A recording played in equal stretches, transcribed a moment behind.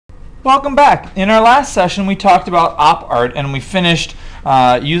Welcome back. In our last session we talked about op art and we finished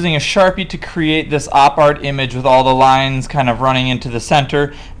using a Sharpie to create this op art image with all the lines kind of running into the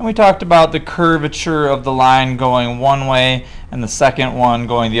center, and we talked about the curvature of the line going one way and the second one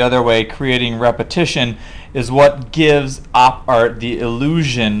going the other way. Creating repetition is what gives op art the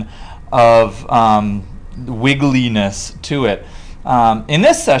illusion of wiggliness to it. In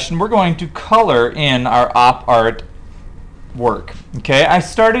this session we're going to color in our op art work. Okay, I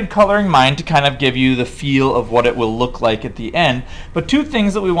started coloring mine to kind of give you the feel of what it will look like at the end, but two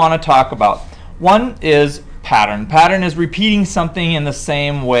things that we want to talk about. One is pattern. Pattern is repeating something in the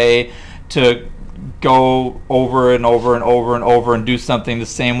same way, to go over and over and over and over and do something the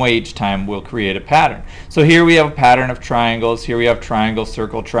same way each time will create a pattern. So here we have a pattern of triangles. Here we have triangle,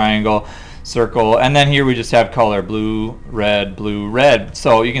 circle, triangle, circle, and then here we just have color: blue, red, blue, red.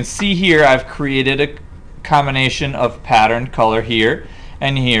 So you can see here I've created a combination of pattern color here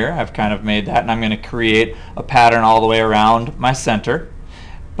and here. I've kind of made that, and I'm going to create a pattern all the way around my center,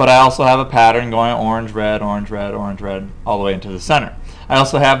 but I also have a pattern going orange, red, orange, red, orange, red all the way into the center. I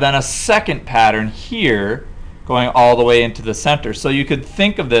also have then a second pattern here going all the way into the center. So you could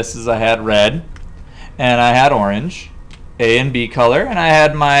think of this as I had red and I had orange, A and B color, and I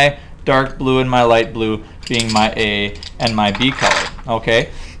had my dark blue and my light blue being my A and my B color. Okay.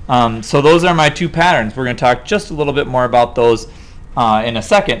 So those are my two patterns. We're going to talk just a little bit more about those in a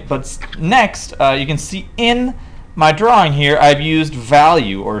second. But next, you can see in my drawing here, I've used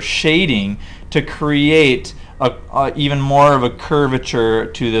value or shading to create even more of a curvature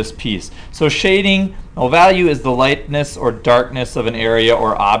to this piece. So shading, well, value is the lightness or darkness of an area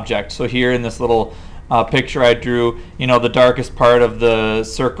or object. So here in this little picture I drew, you know, the darkest part of the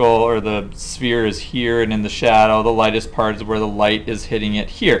circle or the sphere is here, and in the shadow the lightest part is where the light is hitting it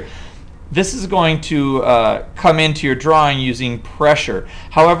here. This is going to come into your drawing using pressure.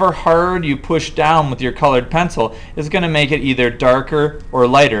 However hard you push down with your colored pencil is going to make it either darker or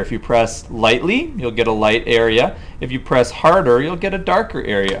lighter. If you press lightly, you'll get a light area. If you press harder, you'll get a darker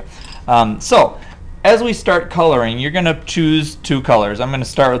area. So as we start coloring, you're going to choose two colors. I'm going to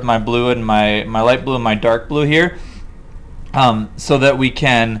start with my blue and my light blue and my dark blue here, so that we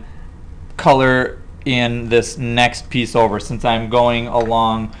can color in this next piece over, since I'm going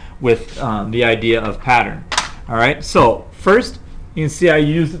along with the idea of pattern. Alright, so first you can see I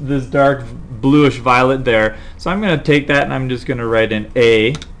used this dark bluish violet there. So I'm going to take that and I'm just going to write an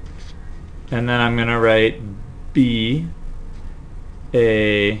A, and then I'm going to write B,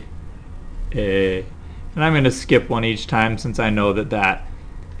 A, and I'm going to skip one each time since I know that that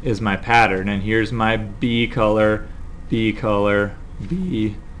is my pattern. And here's my B color, B color,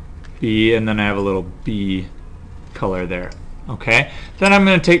 B, B, and then I have a little B color there. Okay, then I'm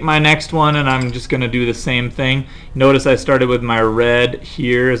going to take my next one and I'm just going to do the same thing. Notice I started with my red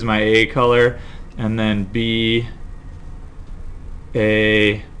here as my A color, and then B,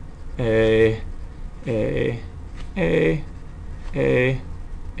 A, A, A, A, A,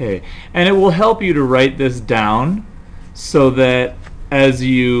 A. And it will help you to write this down so that as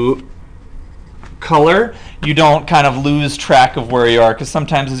you color, you don't kind of lose track of where you are, because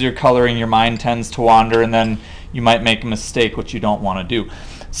sometimes as you're coloring your mind tends to wander and then you might make a mistake, which you don't want to do.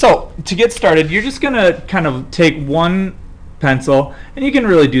 So to get started, you're just going to kind of take one pencil, and you can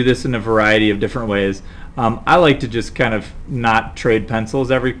really do this in a variety of different ways. I like to just kind of not trade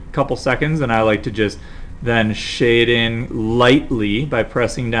pencils every couple seconds, and I like to just then shade in lightly by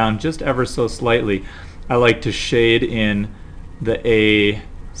pressing down just ever so slightly. I like to shade in the A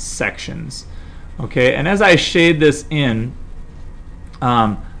sections. Okay, and as I shade this in,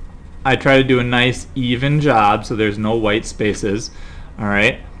 I try to do a nice even job so there's no white spaces.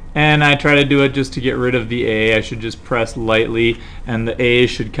 Alright, and I try to do it just to get rid of the A. I should just press lightly and the A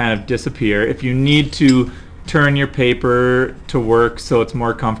should kind of disappear. If you need to turn your paper to work so it's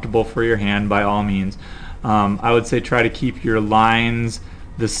more comfortable for your hand, by all means. I would say try to keep your lines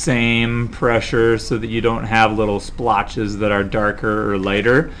the same pressure so that you don't have little splotches that are darker or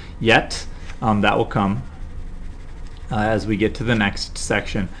lighter yet. That will come as we get to the next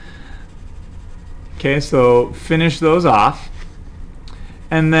section. Okay, so finish those off,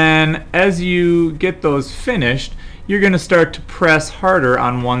 and then as you get those finished, you're going to start to press harder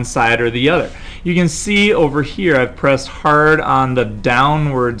on one side or the other. You can see over here I've pressed hard on the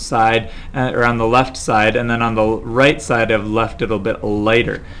downward side, or on the left side, and then on the right side I've left it a bit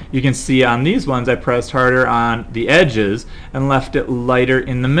lighter. You can see on these ones I pressed harder on the edges and left it lighter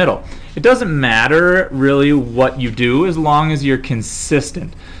in the middle. It doesn't matter really what you do as long as you're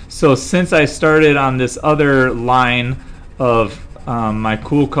consistent. So since I started on this other line of my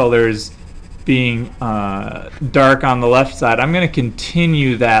cool colors being dark on the left side, I'm going to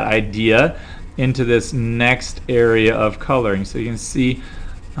continue that idea into this next area of coloring. So you can see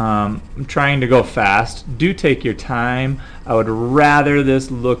I'm trying to go fast. Do take your time. I would rather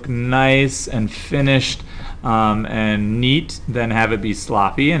this look nice and finished and neat than have it be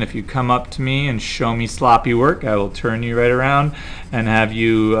sloppy. And if you come up to me and show me sloppy work, I will turn you right around and have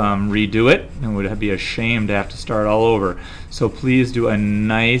you redo it. And would be ashamed to have to start all over. So please do a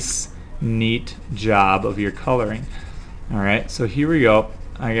nice, neat job of your coloring. Alright, so here we go.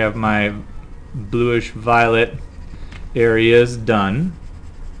 I have my bluish violet areas done.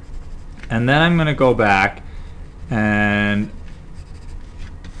 And then I'm going to go back and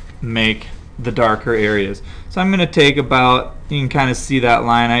make the darker areas. So I'm going to take about, you can kind of see that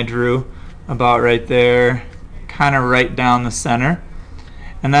line I drew about right there, kind of right down the center.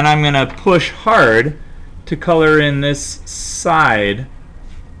 And then I'm going to push hard to color in this side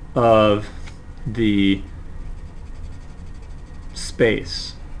of the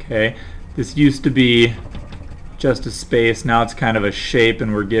space. Okay, this used to be just a space, now it's kind of a shape,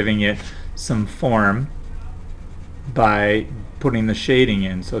 and we're giving it some form by putting the shading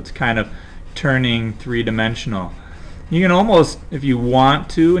in, so it's kind of turning three-dimensional. You can almost, if you want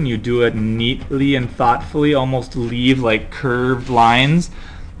to, and you do it neatly and thoughtfully, almost leave like curved lines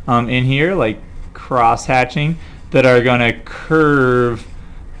in here, like cross-hatching, that are going to curve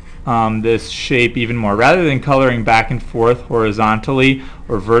this shape even more. Rather than coloring back and forth horizontally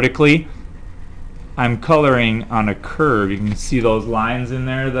or vertically, I'm coloring on a curve. You can see those lines in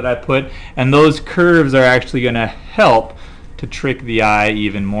there that I put, and those curves are actually going to help to trick the eye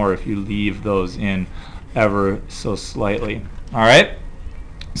even more if you leave those in ever so slightly. Alright,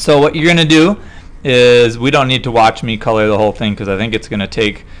 so what you're going to do is, we don't need to watch me color the whole thing because I think it's going to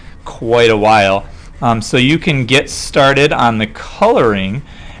take quite a while. So you can get started on the coloring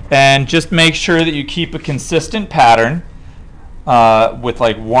and just make sure that you keep a consistent pattern with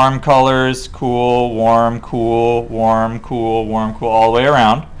like warm colors, cool, warm, cool, warm, cool, warm, cool, all the way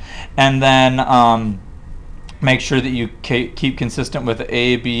around. And then make sure that you keep consistent with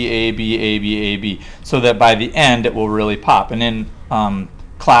A, B, A, B, A, B, A, B, so that by the end it will really pop. And in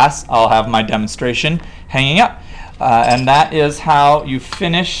class, I'll have my demonstration hanging up. And that is how you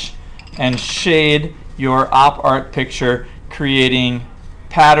finish and shade your op art picture, creating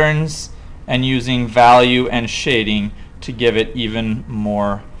patterns and using value and shading to give it even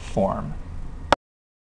more form.